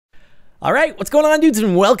All right, what's going on, dudes,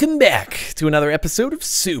 and welcome back to another episode of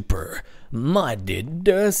Super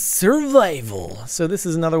Modded Survival. So this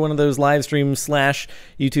is another one of those live stream slash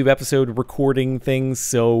YouTube episode recording things.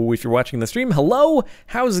 So if you're watching the stream, hello,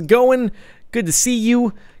 how's it going? Good to see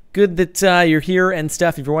you. Good that you're here and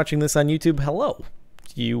stuff. If you're watching this on YouTube, hello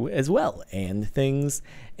to you as well, and things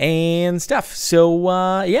and stuff.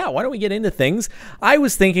 So yeah, why don't we get into things? I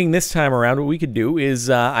was thinking this time around what we could do is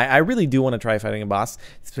I really do want to try fighting a boss.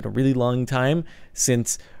 It's been a really long time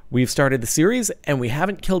since we've started the series, and we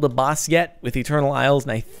haven't killed a boss yet with Eternal Isles,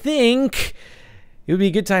 and I think it would be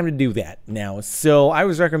a good time to do that now. So I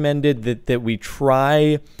was recommended that we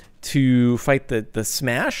try to fight the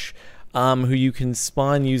Smash, who you can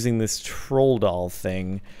spawn using this troll doll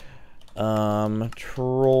thing.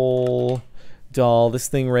 Troll doll, this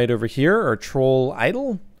thing right over here, or troll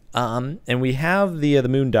idol. And we have the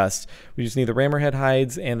moon dust. We just need the rammerhead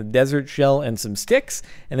hides and the desert shell and some sticks,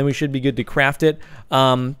 and then we should be good to craft it.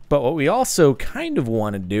 But what we also kind of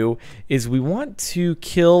want to do is we want to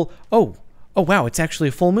kill... Oh wow, it's actually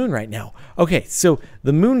a full moon right now. Okay, so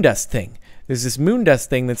the moon dust thing. There's this moon dust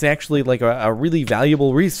thing that's actually like a really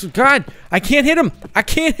valuable resource. God, I can't hit him! I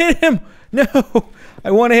can't hit him! No! I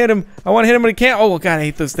want to hit him. I want to hit him, but I can't. Oh, God, I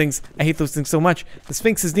hate those things. I hate those things so much. The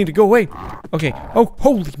sphinxes need to go away. Okay. Oh,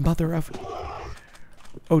 holy mother of...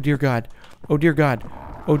 Oh, dear God. Oh, dear God.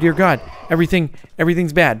 Oh, dear God. Everything's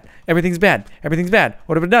bad. Everything's bad. Everything's bad.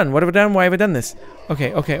 What have I done? What have I done? Why have I done this? Okay.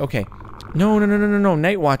 No.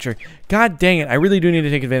 Night Watcher. God dang it. I really do need to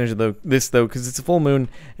take advantage of this, though, because it's a full moon,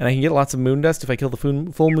 and I can get lots of moon dust if I kill the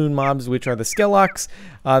full moon mobs, which are the Skelox,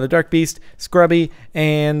 the Dark Beast, Scrubby,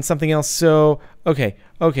 and something else. So, okay,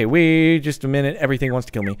 wait just a minute. Everything wants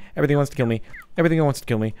to kill me. Everything wants to kill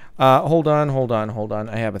me. Hold on.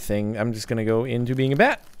 I have a thing. I'm just going to go into being a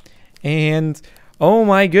bat. And, oh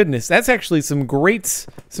my goodness, that's actually some great,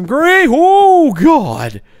 oh,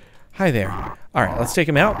 God. Hi there. All right, let's take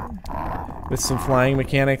him out with some flying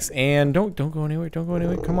mechanics, and don't go anywhere.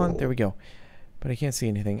 Come on, there we go. But I can't see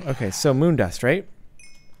anything. Okay, so moon dust, right?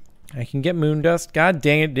 I can get moon dust. God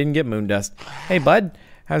dang it, didn't get moon dust. Hey, bud,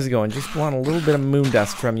 how's it going? Just want a little bit of moon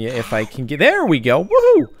dust from you if I can get. There we go.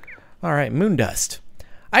 Woohoo! All right, moon dust.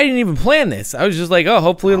 I didn't even plan this. I was just like, oh,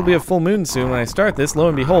 hopefully it'll be a full moon soon when I start this. Lo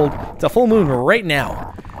and behold, it's a full moon right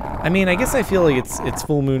now. I mean, I guess I feel like it's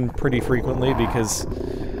full moon pretty frequently because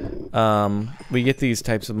we get these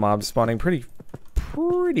types of mobs spawning pretty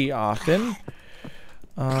often.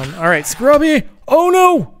 All right, Scrubby. Oh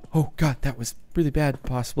no! Oh God, that was really bad,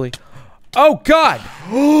 possibly. Oh God!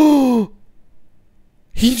 Oh!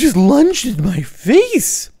 He just lunged at my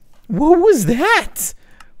face. What was that?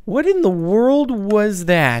 What in the world was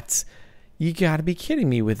that? You gotta be kidding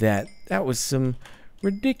me with that. That was some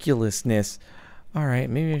ridiculousness. All right,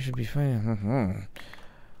 maybe I should be fine.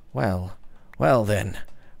 Well then.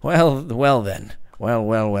 Well then. Well.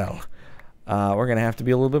 We're gonna have to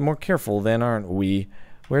be a little bit more careful then, aren't we?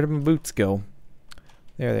 Where did my boots go?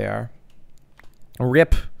 There they are.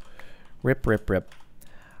 Rip.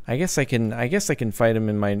 I guess I can fight him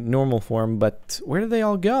in my normal form, but where did they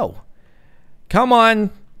all go? Come on!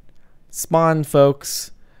 Spawn,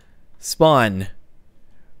 folks. Spawn.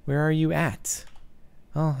 Where are you at?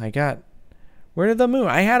 Oh, where did the moon?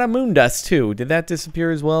 I had a moon dust too. Did that disappear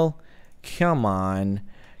as well? Come on,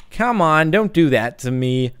 don't do that to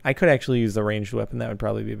me. I could actually use the ranged weapon. That would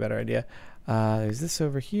probably be a better idea. There's this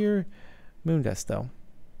over here. Moon dust, though.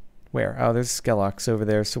 Where? Oh, there's Skelox over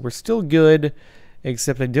there. So we're still good,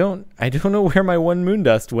 except I don't know where my one moon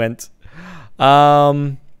dust went.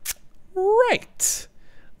 Right.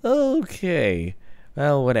 Okay.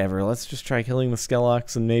 Well, whatever. Let's just try killing the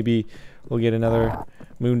Skelox, and maybe we'll get another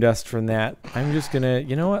moon dust from that. I'm just gonna...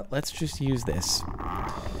 You know what? Let's just use this.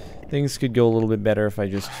 Things could go a little bit better if I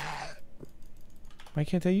just... Why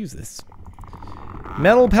can't I use this?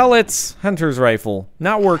 Metal pellets! Hunter's rifle.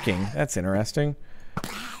 Not working. That's interesting.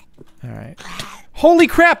 Alright. Holy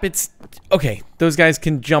crap! It's... Okay, those guys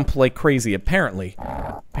can jump like crazy, apparently.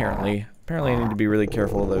 Apparently I need to be really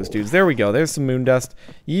careful of those dudes. There we go. There's some moon dust.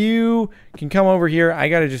 You can come over here. I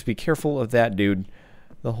gotta just be careful of that dude.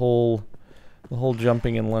 The whole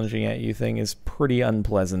jumping and lunging at you thing is pretty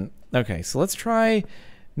unpleasant. Okay, so let's try...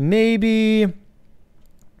 Maybe,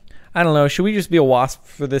 I don't know, should we just be a wasp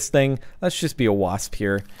for this thing? Let's just be a wasp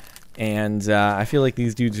here. And I feel like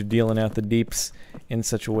these dudes are dealing out the deeps in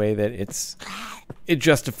such a way that it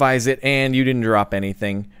justifies it, and you didn't drop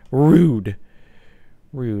anything. Rude.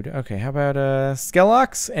 Okay, how about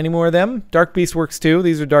Skelox? Any more of them? Dark Beast works too.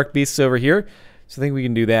 These are Dark Beasts over here. So I think we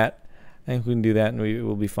can do that. I think we can do that and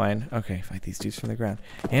we'll be fine. Okay, fight these dudes from the ground.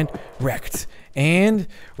 And wrecked. And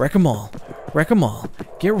wreck them all. Wreck them all.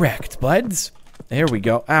 Get wrecked, buds. There we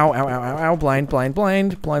go. Ow, ow, ow, ow, ow. Blind, blind,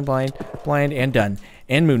 blind. Blind, blind, blind. And done.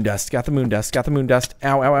 And moon dust. Got the moon dust. Got the moon dust.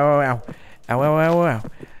 Ow, ow, ow, ow, ow. Ow, ow, ow, ow.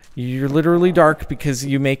 You're literally dark because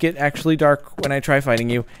you make it actually dark when I try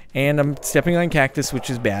fighting you. And I'm stepping on cactus,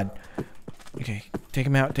 which is bad. Okay, take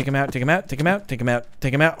him out, take him out, take him out, take him out, take him out,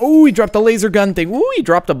 take him out. Oh, he dropped the laser gun thing. Ooh, he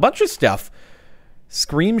dropped a bunch of stuff.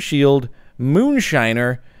 Scream shield,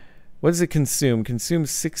 moonshiner. What does it consume?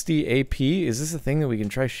 Consumes 60 AP. Is this a thing that we can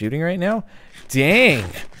try shooting right now? Dang,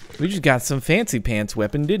 we just got some fancy pants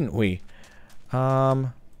weapon, didn't we?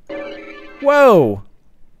 Whoa.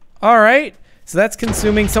 All right, so that's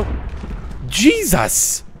consuming some.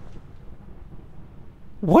 Jesus.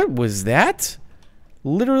 What was that?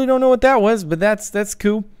 Literally don't know what that was, but that's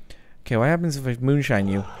cool. Okay, what happens if I moonshine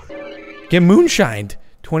you? Get moonshined.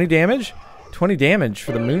 20 damage? 20 damage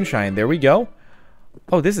for the moonshine. There we go.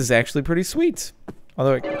 Oh, this is actually pretty sweet.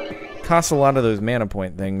 Although it costs a lot of those mana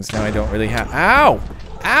point things. Now I don't really have. Ow!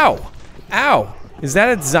 Ow! Ow! Is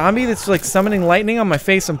that a zombie that's like summoning lightning on my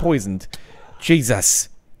face? I'm poisoned. Jesus.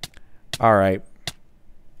 Alright.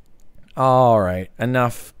 Alright,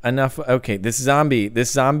 enough. Okay, this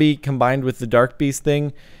zombie combined with the dark beast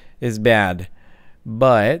thing is bad.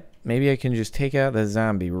 But maybe I can just take out the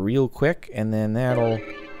zombie real quick and then that'll...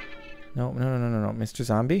 No, Mr.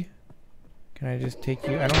 Zombie? Can I just take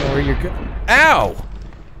you? I don't know where you're going. Ow!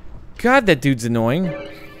 God, that dude's annoying.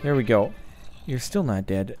 There we go. You're still not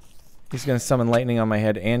dead. He's gonna summon lightning on my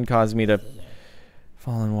head and cause me to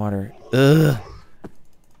fall in water. Ugh.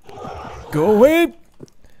 Go away!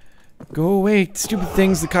 Go away, stupid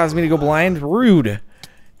things that cause me to go blind. Rude.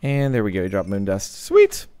 And there we go, he dropped moon dust.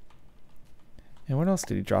 Sweet. And what else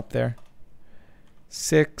did he drop there?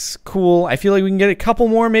 6. Cool. I feel like we can get a couple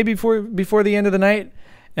more maybe before the end of the night.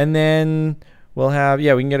 And then we'll have,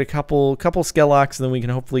 yeah, we can get a couple Skelocks, and then we can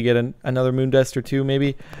hopefully get another moon dust or 2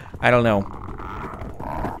 maybe. I don't know.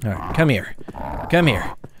 Alright, come here. Come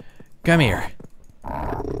here. Come here.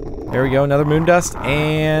 There we go, another moon dust.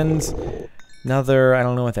 And... another, I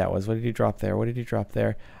don't know what that was. What did he drop there? What did he drop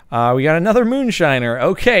there? We got another moonshiner.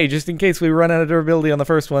 Okay, just in case we run out of durability on the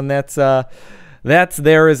first one, that's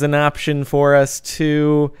there as an option for us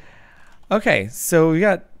to. Okay, so we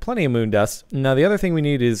got plenty of moon dust. Now the other thing we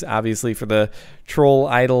need is obviously for the troll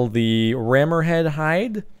idol, the rammerhead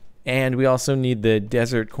hide, and we also need the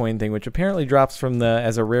desert coin thing, which apparently drops from the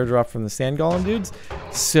as a rare drop from the sand golem dudes.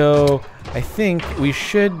 So I think we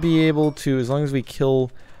should be able to, as long as we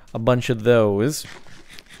kill a bunch of those.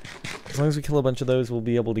 As long as we kill a bunch of those, we'll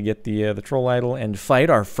be able to get the troll idol and fight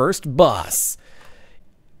our first boss.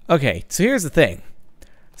 Okay, so here's the thing.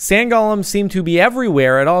 Sand golems seem to be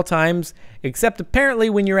everywhere at all times, except apparently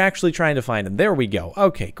when you're actually trying to find them. There we go.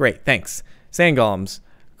 Okay, great, thanks. Sand golems,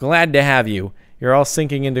 glad to have you. You're all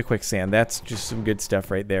sinking into quicksand. That's just some good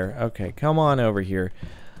stuff right there. Okay, come on over here.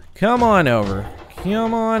 Come on over.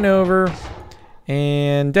 Come on over.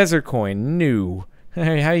 And desert coin, new.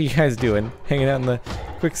 Hey, how you guys doing? Hanging out in the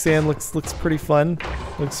quicksand looks pretty fun.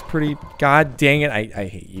 Looks pretty. God dang it! I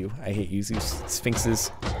hate you. I hate you, these sphinxes.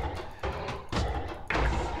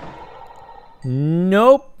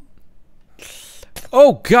 Nope.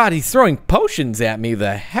 Oh God, he's throwing potions at me.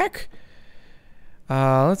 The heck?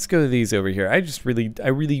 Let's go to these over here. I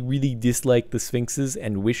really dislike the sphinxes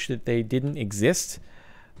and wish that they didn't exist.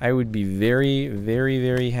 I would be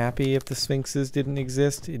very happy if the sphinxes didn't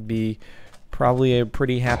exist. It'd be probably a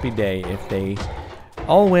pretty happy day if they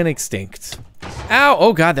all went extinct. Ow!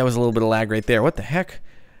 Oh God, that was a little bit of lag right there. What the heck?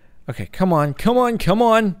 Okay, come on, come on, come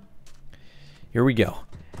on. Here we go.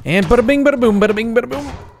 And bada bing, bada boom, bada bing, bada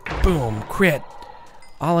boom. Boom, crit.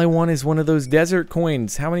 All I want is one of those desert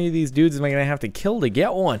coins. How many of these dudes am I gonna have to kill to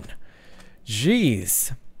get one?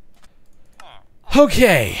 Jeez.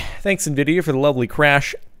 Okay, thanks NVIDIA for the lovely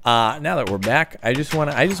crash. Now that we're back, I just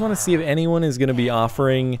wanna see if anyone is gonna be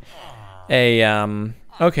offering a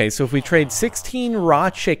okay, so if we trade 16 raw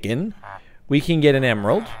chicken, we can get an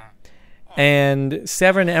emerald, and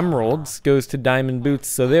 7 emeralds goes to diamond boots,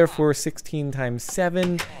 so therefore 16 times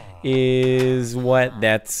 7 is what?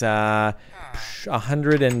 That's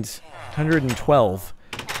 112.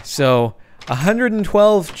 So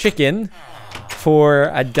 112 chicken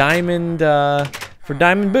for a diamond for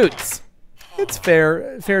diamond boots. It's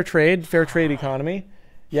fair trade economy.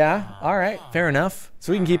 Yeah, all right, fair enough.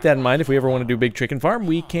 So we can keep that in mind. If we ever want to do big chicken farm,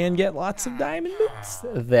 we can get lots of diamond boots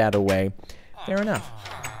that away. Fair enough.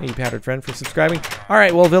 Thank you, Powdered Friend, for subscribing. All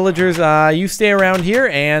right, well, villagers, you stay around here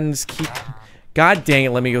and keep... God dang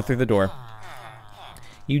it, let me go through the door.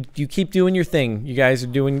 You keep doing your thing. You guys are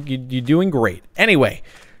doing you're doing great. Anyway,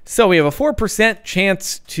 so we have a 4%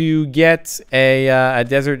 chance to get a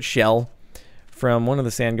desert shell from one of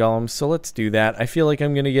the sand golems. So let's do that. I feel like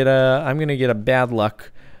I'm gonna get a bad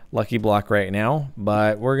lucky block right now,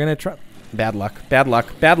 but we're gonna try. Bad luck. Bad luck.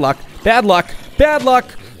 Bad luck. Bad luck. Bad luck.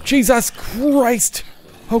 Jesus Christ.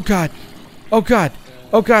 Oh God. Oh God.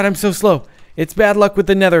 Oh God. I'm so slow. It's bad luck with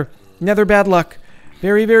the nether. Nether bad luck.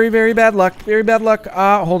 Very, very, very bad luck. Very bad luck.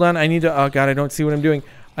 Hold on. I need to. Oh God. I don't see what I'm doing.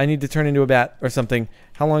 I need to turn into a bat or something.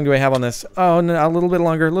 How long do I have on this? Oh no. A little bit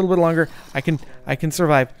longer. A little bit longer. I can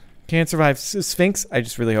survive. Can't survive. Sphinx. I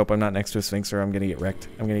just really hope I'm not next to a Sphinx or I'm gonna get wrecked.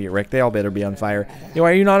 I'm gonna get wrecked. They all better be on fire. Yo,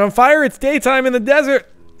 why are you not on fire? It's daytime in the desert.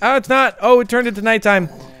 Oh, it's not. Oh, it turned into nighttime.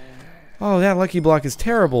 Oh, that lucky block is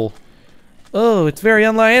terrible. Oh, it's very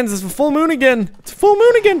unlucky. It's a full moon again. It's a full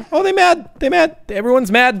moon again. Oh, they mad. They mad.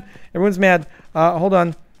 Everyone's mad. Everyone's mad. Hold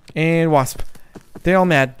on. And wasp. They all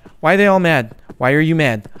mad. Why are they all mad? Why are you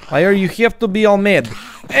mad? Why are you have to be all mad?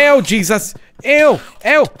 Ew, Jesus. Ew.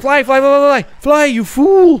 Ew. Fly, fly, fly, fly. Fly, you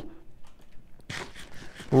fool.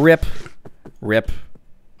 Rip. Rip.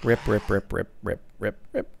 Rip, rip, rip, rip, rip, rip,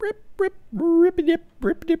 rip, rip. Rip, rip, dip,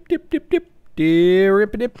 rip, dip, dip, dip, dip,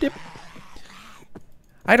 rip, dip, dip.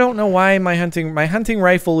 I don't know why my hunting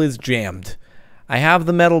rifle is jammed. I have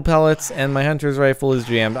the metal pellets and my hunter's rifle is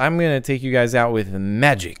jammed. I'm gonna take you guys out with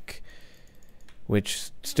magic, which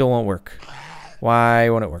still won't work. Why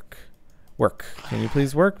won't it work? Work. Can you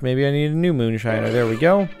please work? Maybe I need a new moonshiner. There we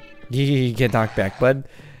go. Get knocked back, bud.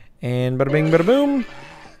 And bada bing, bada boom.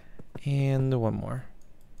 And one more.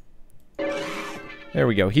 There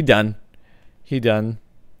we go. He done. He done.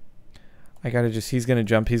 I gotta just, he's gonna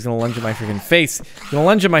jump. He's gonna lunge at my freaking face. He's gonna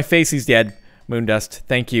lunge at my face. He's dead. Moon dust.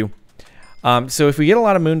 Thank you. So if we get a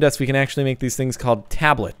lot of moon dust, we can actually make these things called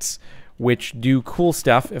tablets, which do cool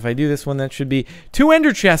stuff. If I do this one, that should be 2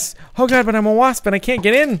 ender chests. Oh God, but I'm a wasp and I can't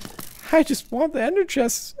get in. I just want the ender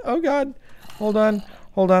chests. Oh God. Hold on.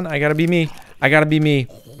 Hold on. I gotta be me. I gotta be me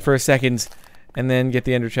for a second and then get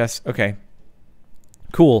the ender chests. Okay.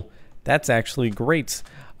 Cool. That's actually great.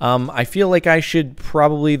 I feel like I should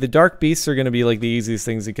probably, the dark beasts are going to be like the easiest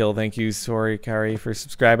things to kill. Thank you, sorry, Kari, for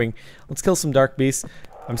subscribing. Let's kill some dark beasts.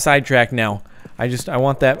 I'm sidetracked now. I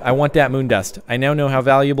want that moon dust. I now know how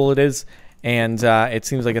valuable it is, and it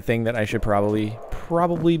seems like a thing that I should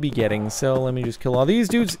probably be getting. So let me just kill all these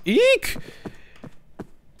dudes. Eek!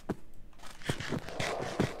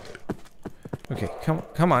 Okay,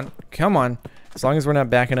 come on. As long as we're not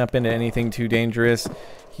backing up into anything too dangerous.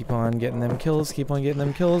 Keep on getting them kills. Keep on getting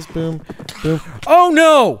them kills. Boom. Boom. Oh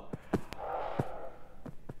no!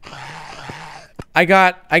 I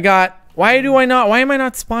got. Why am I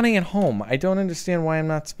not spawning at home? I don't understand why I'm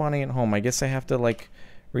not spawning at home. I guess I have to like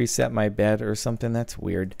reset my bed or something. That's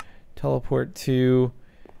weird. Teleport to.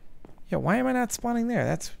 Yeah, why am I not spawning there?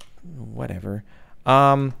 That's whatever.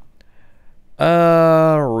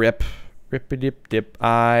 Rip. Rip-a-dip-dip.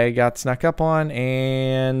 I got snuck up on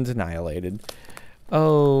and annihilated.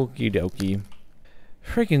 Okie dokie.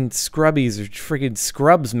 Freaking scrubbies are freaking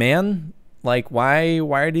scrubs, man. Like, why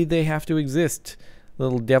do they have to exist?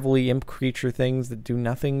 Little devilly imp creature things that do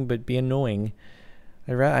nothing but be annoying.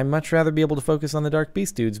 I'd much rather be able to focus on the dark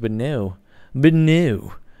beast dudes, but no. But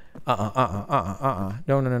no.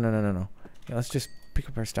 No. Yeah, let's just pick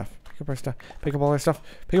up our stuff. Pick up our stuff. Pick up all our stuff.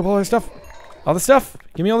 Pick up all our stuff. All the stuff.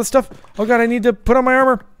 Give me all the stuff. Oh God, I need to put on my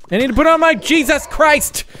armor. I need to put on my Jesus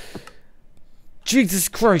Christ. Jesus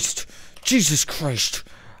Christ. Jesus Christ.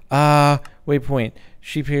 Waypoint.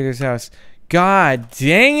 Sheep Hater's house. God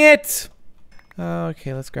dang it.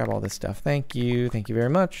 Okay, let's grab all this stuff. Thank you. Thank you very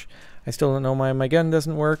much. I still don't know why my gun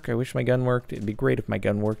doesn't work. I wish my gun worked. It'd be great if my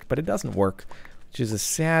gun worked, but it doesn't work, which is a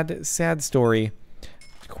sad, sad story.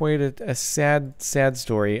 Quite a sad, sad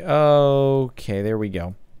story. Okay, there we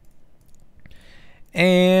go.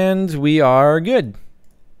 And we are good.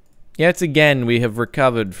 Yet again, we have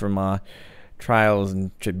recovered from trials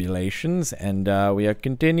and tribulations, and we are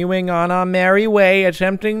continuing on our merry way,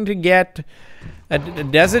 attempting to get a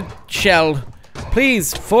desert shell.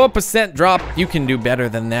 Please, 4% drop. You can do better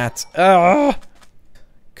than that.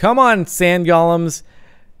 Come on, sand golems.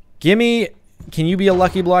 Can you be a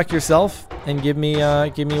lucky block yourself and give me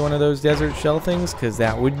one of those desert shell things? Because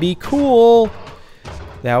that would be cool.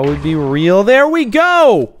 That would be real. There we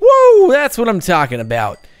go. Woo! That's what I'm talking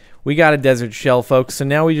about. We got a desert shell, folks. So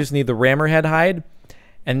now we just need the rammerhead hide,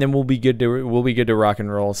 and then we'll be good to rock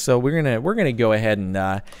and roll. So we're gonna go ahead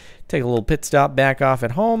and take a little pit stop back off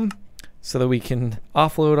at home, so that we can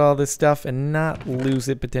offload all this stuff and not lose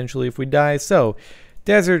it potentially if we die. So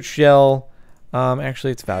desert shell.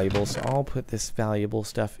 Actually, it's valuable, so I'll put this valuable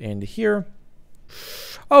stuff into here.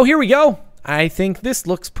 Oh, here we go. I think this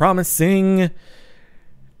looks promising.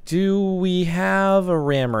 Do we have a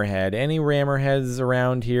rammer head? Any rammer heads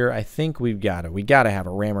around here? I think we've got it. We got to have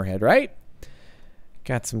a rammer head, right?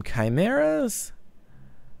 Got some chimeras.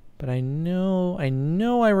 But I know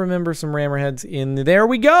I remember some rammer heads in there.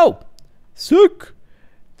 We go. Sick.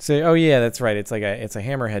 So, oh yeah, that's right. It's like it's a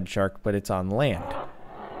hammerhead shark, but it's on land.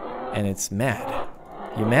 And it's mad.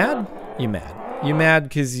 You mad? You mad. You mad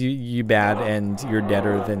because you bad and you're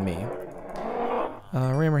deader than me.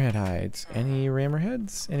 Rammerhead hides. Any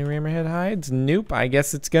rammerheads? Any rammerhead hides? Nope. I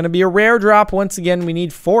guess it's going to be a rare drop. Once again, we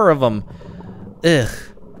need 4 of them. Ugh.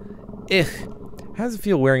 Ugh. How does it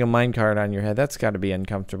feel wearing a minecart on your head? That's got to be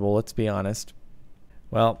uncomfortable, let's be honest.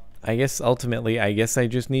 Well, I guess ultimately, I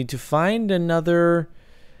just need to find another...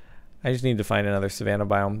 I just need to find another savanna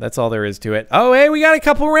biome. That's all there is to it. Oh, hey, we got a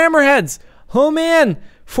couple rammerheads. Oh, man.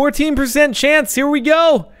 14% chance. Here we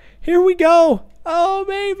go. Here we go. Oh,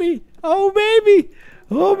 baby. Oh, baby.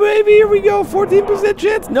 Oh, baby. Here we go. 14%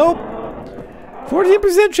 chance. Nope.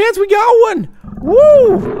 14% chance. We got one.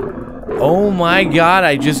 Woo. Oh, my God.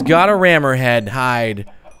 I just got a rammerhead hide.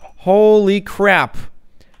 Holy crap.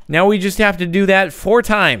 Now we just have to do that 4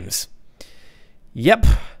 times. Yep.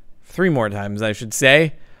 3 more times, I should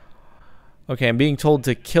say. Okay, I'm being told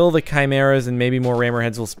to kill the chimeras and maybe more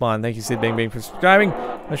rammerheads will spawn. Thank you, Sid Bang Bang, for subscribing.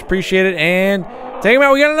 Much appreciated. And take him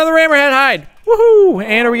out. We got another rammerhead hide. Woohoo!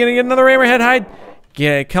 And are we gonna get another rammerhead hide?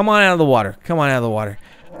 Get it. Come on out of the water. Come on out of the water.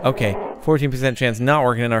 Okay, 14% chance not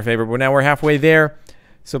working in our favor, but now we're halfway there.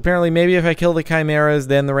 So apparently, maybe if I kill the chimeras,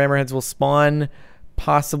 then the rammerheads will spawn.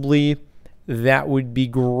 Possibly. That would be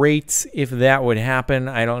great if that would happen.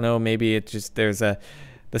 I don't know. Maybe it just there's a.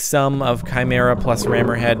 The sum of chimera plus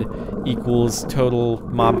rammerhead equals total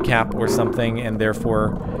mob cap or something, and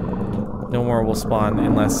therefore no more will spawn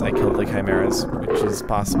unless I kill the chimeras, which is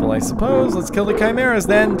possible, I suppose. Let's kill the chimeras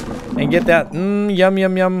then and get that yum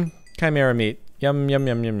yum yum chimera meat. Yum yum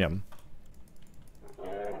yum yum yum.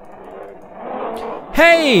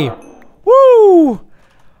 Hey! Woo!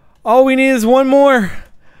 All we need is 1 more.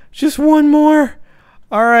 Just 1 more.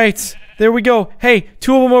 All right, there we go. Hey,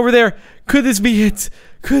 2 of them over there. Could this be it?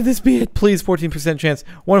 Could this be it? Please, 14% chance.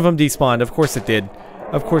 One of them despawned. Of course it did.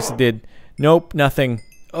 Of course it did. Nope, nothing.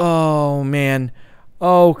 Oh, man.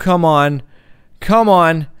 Oh, come on. Come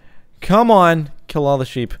on. Come on. Kill all the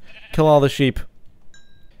sheep. Kill all the sheep.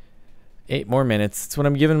 8 more minutes. That's what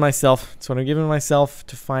I'm giving myself. That's what I'm giving myself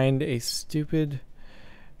to find a stupid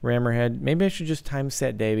rammerhead. Maybe I should just time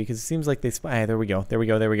set day because it seems like they spawn. Ah, there we go. There we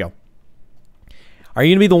go. There we go. Are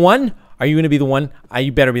you going to be the one? Are you going to be the one?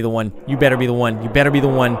 You better be the one. You better be the one. You better be the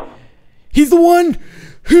one. He's the one.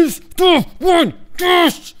 He's the one.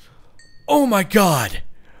 Yes. Oh my God.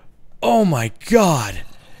 Oh my God.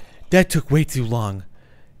 That took way too long.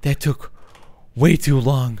 That took way too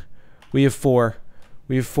long. We have 4.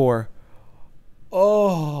 We have 4.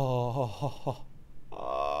 Oh.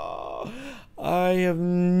 I have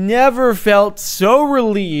never felt so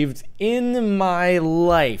relieved in my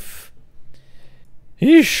life.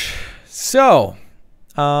 Eesh. So,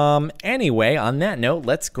 anyway, on that note,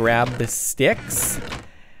 let's grab the sticks,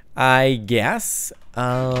 I guess.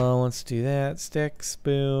 Let's do that. Sticks,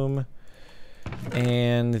 boom.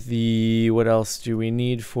 And what else do we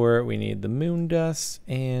need for it? We need the moon dust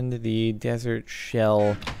and the desert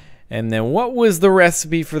shell. And then what was the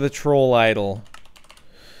recipe for the troll idol?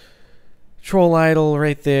 Troll idol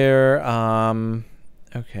right there.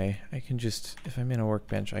 Okay, I can just, if I'm in a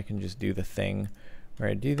workbench, I can just do the thing. Where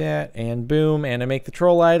I do that, and boom, and I make the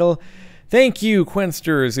troll idol. Thank you,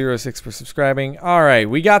 Quenster06 for subscribing. All right,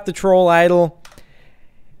 we got the troll idol.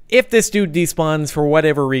 If this dude despawns for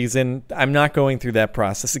whatever reason, I'm not going through that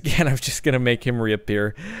process again. I'm just gonna make him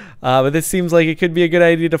reappear. But this seems like it could be a good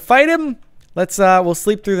idea to fight him. We'll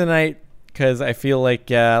sleep through the night because I feel like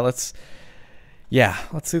let's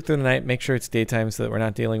sleep through the night. Make sure it's daytime so that we're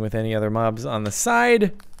not dealing with any other mobs on the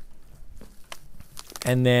side,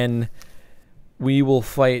 and then we will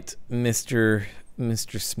fight Mr.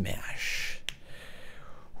 Smash.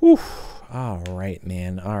 Whew. All right,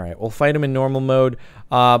 man. All right, we'll fight him in normal mode.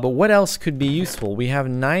 But what else could be useful? We have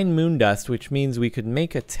 9 moon dust, which means we could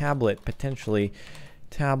make a tablet, potentially.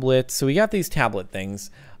 Tablet. So we got these tablet things.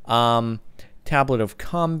 Tablet of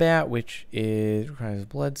combat, which requires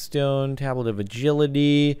bloodstone. Tablet of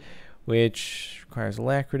agility, which requires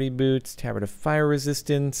alacrity boots. Tablet of fire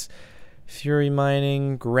resistance. Fury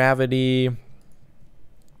mining. Gravity.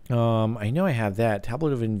 I know I have that.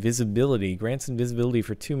 Tablet of invisibility. Grants invisibility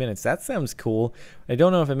for 2 minutes. That sounds cool. I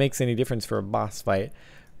don't know if it makes any difference for a boss fight.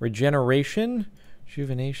 Regeneration.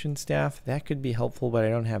 Rejuvenation staff. That could be helpful, but I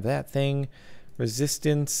don't have that thing.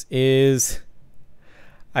 Resistance is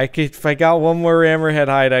If I got one more Hammerhead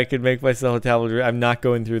hide, I could make myself a tablet. I'm not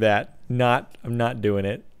going through that. I'm not doing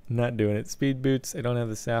it. I'm not doing it. Speed boots. I don't have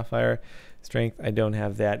the sapphire. Strength. I don't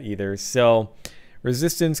have that either. So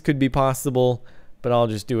resistance could be possible, but I'll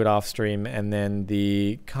just do it off stream. And then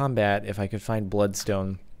the combat, if I could find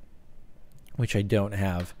bloodstone, which I don't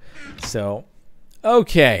have. So,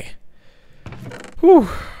 okay. Whew.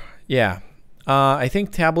 Yeah. I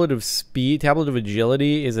think Tablet of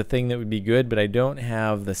Agility is a thing that would be good, but I don't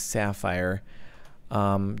have the sapphire.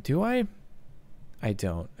 Do I? I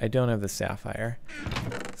don't. I don't have the sapphire.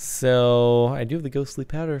 So I do have the ghostly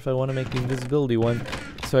powder if I want to make the invisibility one.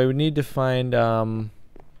 So I would need to find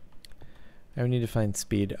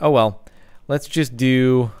speed. Oh well. Let's just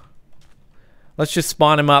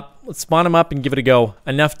spawn him up. Let's spawn him up and give it a go.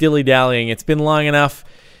 Enough dilly-dallying. It's been long enough.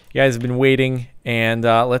 You guys have been waiting, and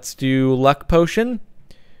let's do luck potion.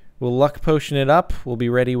 We'll luck potion it up. We'll be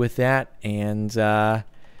ready with that, and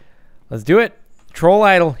let's do it. Troll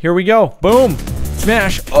idol, here we go. Boom,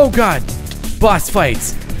 smash. Oh god, boss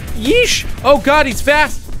fights. Yeesh. Oh god, he's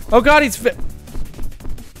fast. Oh god, he's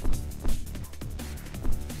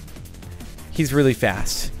really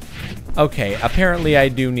fast. Okay, apparently I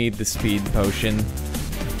do need the speed potion.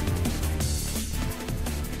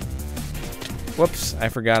 Whoops, I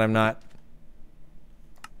forgot I'm not.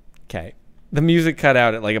 Okay. The music cut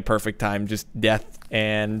out at like a perfect time. Just death.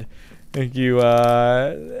 And thank you,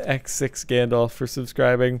 X6 Gandalf, for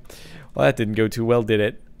subscribing. Well, that didn't go too well, did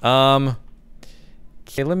it? Okay,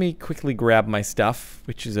 let me quickly grab my stuff,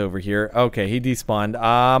 which is over here. Okay, he despawned.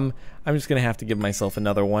 I'm just gonna have to give myself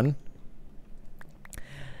another one.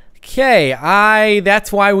 Okay,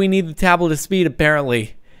 that's why we need the Tablet of Speed,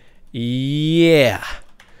 apparently. Yeah.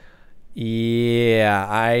 Yeah,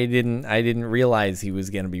 I didn't realize he was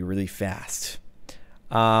gonna be really fast.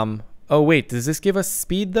 Oh wait, does this give us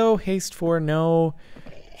speed though? Haste 4, no.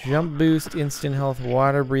 Jump boost, instant health,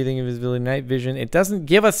 water breathing, invisibility, night vision. It doesn't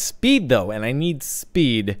give us speed though, and I need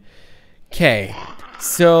speed. Okay,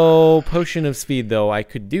 so potion of speed though, I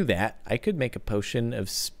could do that. I could make a potion of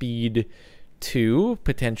speed 2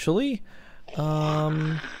 potentially.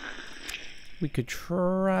 We could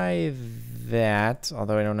try that,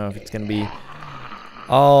 although I don't know if it's going to be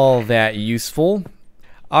all that useful.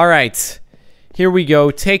 All right, here we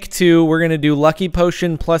go. Take 2. We're going to do Lucky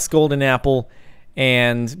Potion plus Golden Apple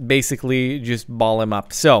and basically just ball him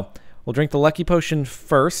up. So we'll drink the Lucky Potion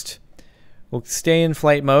first. We'll stay in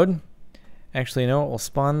flight mode. Actually, no, we'll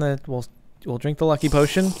spawn the... We'll drink the Lucky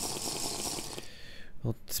Potion.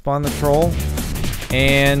 We'll spawn the troll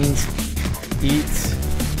and eat...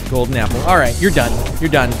 Golden apple. All right, you're done. You're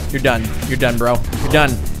done. You're done. You're done, bro. You're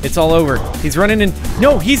done. It's all over. He's running in.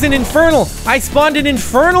 No, he's an infernal. I spawned an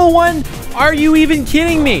infernal one. Are you even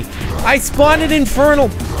kidding me? I spawned an infernal.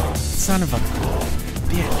 Son of a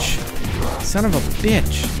bitch. Son of a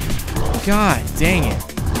bitch. God dang it.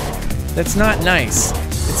 That's not nice.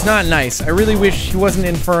 It's not nice. I really wish he wasn't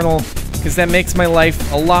infernal, because that makes my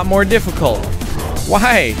life a lot more difficult.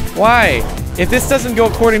 Why? Why? If this doesn't go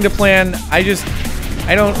according to plan, I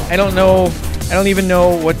don't know. I don't even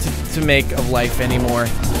know what to make of life anymore.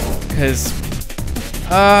 Because,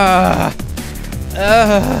 I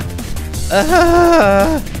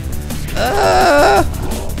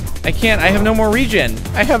can't. I have no more regen.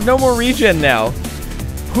 I have no more regen now.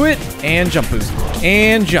 Quit and jump boost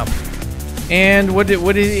and jump. And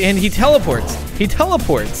and he teleports. He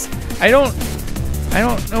teleports. I don't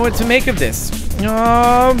know what to make of this.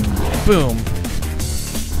 Boom.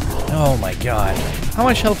 Oh my god. How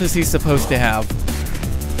much health is he supposed to have?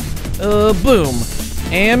 Boom.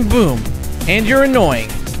 And boom. And you're annoying.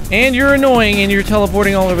 And you're annoying and you're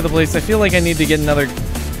teleporting all over the place. I feel like I need to get another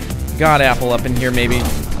god apple up in here maybe.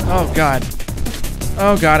 Oh god.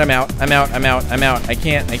 Oh god, I'm out. I'm out. I'm out. I'm out. I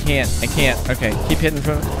can't. Okay, keep hitting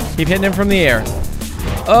him from the air.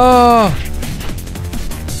 Oh.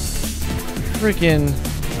 Freaking.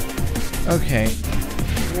 Okay.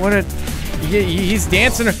 What a he's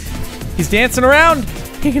dancing. He's dancing around.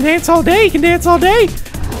 He can dance all day. He can dance all day.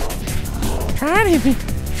 Try to hit me.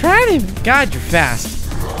 Try to hit me. God, you're fast.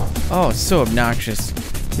 Oh, it's so obnoxious.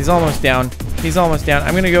 He's almost down. He's almost down.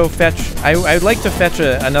 I'm gonna go fetch. I'd like to fetch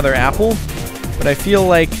another apple, but I feel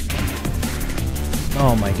like.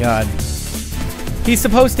 Oh my god. He's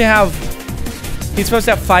supposed to have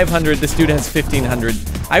 500. This dude has 1500.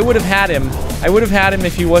 I would have had him. I would have had him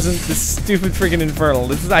if he wasn't this stupid freaking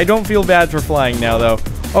infernal. I don't feel bad for flying now though.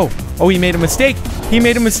 Oh, he made a mistake. He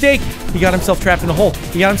made a mistake. He got himself trapped in a hole.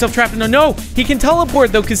 He got himself trapped in a... No, he can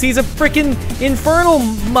teleport, though, because he's a freaking infernal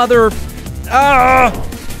mother... Ah!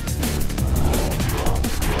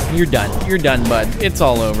 You're done. You're done, bud. It's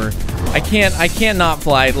all over. I can't not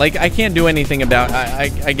fly. Like, I can't do anything about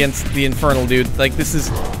against the Infernal dude. Like, this is,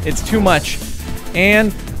 it's too much.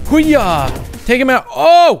 And, hoo-yah! Take him out.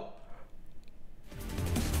 Oh!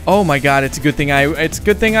 Oh my god, it's a good thing I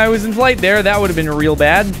was in flight there. That would have been real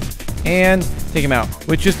bad. And take him out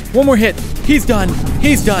with just one more hit. He's done.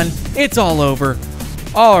 He's done. It's all over.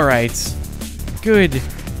 All right. Good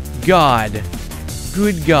God.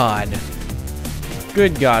 Good God.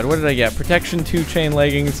 Good God. What did I get? Protection 2, chain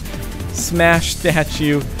leggings, smash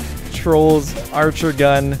statue, trolls, archer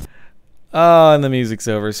gun. Oh, and the music's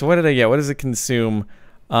over. So what did I get? What does it consume?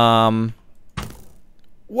 Whoa,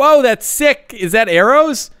 that's sick. Is that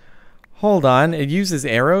arrows? Hold on. It uses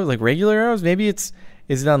arrows, like regular arrows? Maybe it's...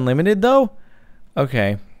 Is it unlimited, though?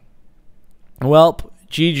 Okay. Welp,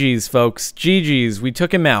 GG's, folks. GG's. We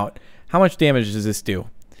took him out. How much damage does this do?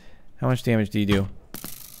 How much damage do you do?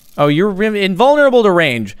 Oh, you're invulnerable to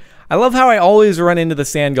range. I love how I always run into the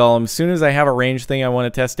sand golem as soon as I have a range thing I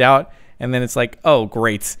want to test out, and then it's like, oh,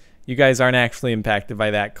 great. You guys aren't actually impacted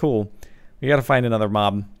by that. Cool. We gotta find another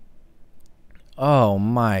mob. Oh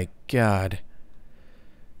my god.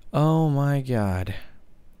 Oh my god.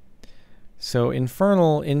 So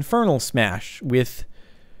infernal smash with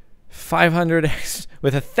 500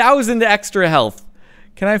 with 1,000 extra health.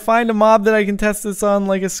 Can I find a mob that I can test this on,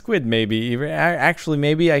 like a squid maybe? Actually,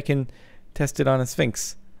 maybe I can test it on a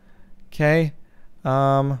sphinx. Okay.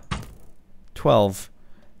 12.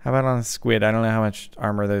 How about on a squid? I don't know how much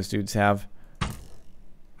armor those dudes have.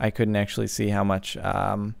 I couldn't actually see how much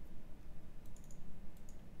I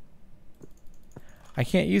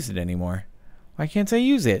can't use it anymore. Why can't I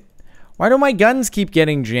use it? Why do my guns keep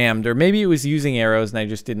getting jammed? Or maybe it was using arrows and I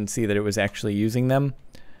just didn't see that it was actually using them.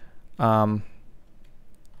 I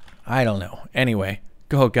don't know. Anyway.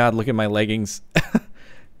 Oh god, look at my leggings.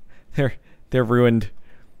 They're ruined.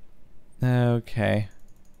 Okay.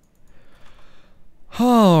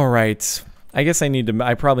 Alright. I guess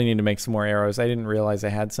I probably need to make some more arrows. I didn't realize I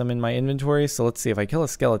had some in my inventory, so let's see if I kill a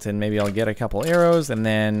skeleton, maybe I'll get a couple arrows, and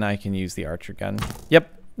then I can use the archer gun.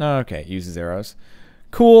 Yep. Okay, it uses arrows.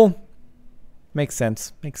 Cool. Makes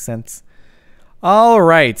sense. Makes sense.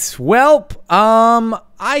 Alright. Well,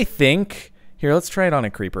 I think... Here, let's try it on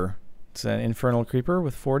a creeper. It's an infernal creeper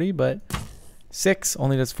with 40, but 6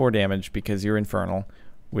 only does 4 damage because you're infernal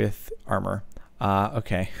with armor.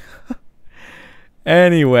 Okay.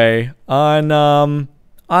 Anyway, on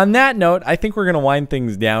that note, I think we're gonna wind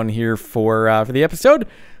things down here for the episode.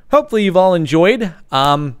 Hopefully, you've all enjoyed.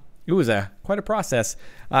 It was quite a process.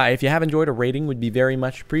 If you have enjoyed, a rating would be very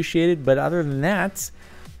much appreciated. But other than that,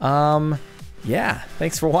 yeah,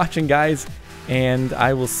 thanks for watching, guys, and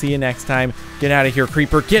I will see you next time. Get out of here,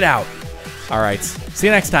 creeper! Get out! All right, see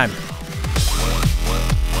you next time.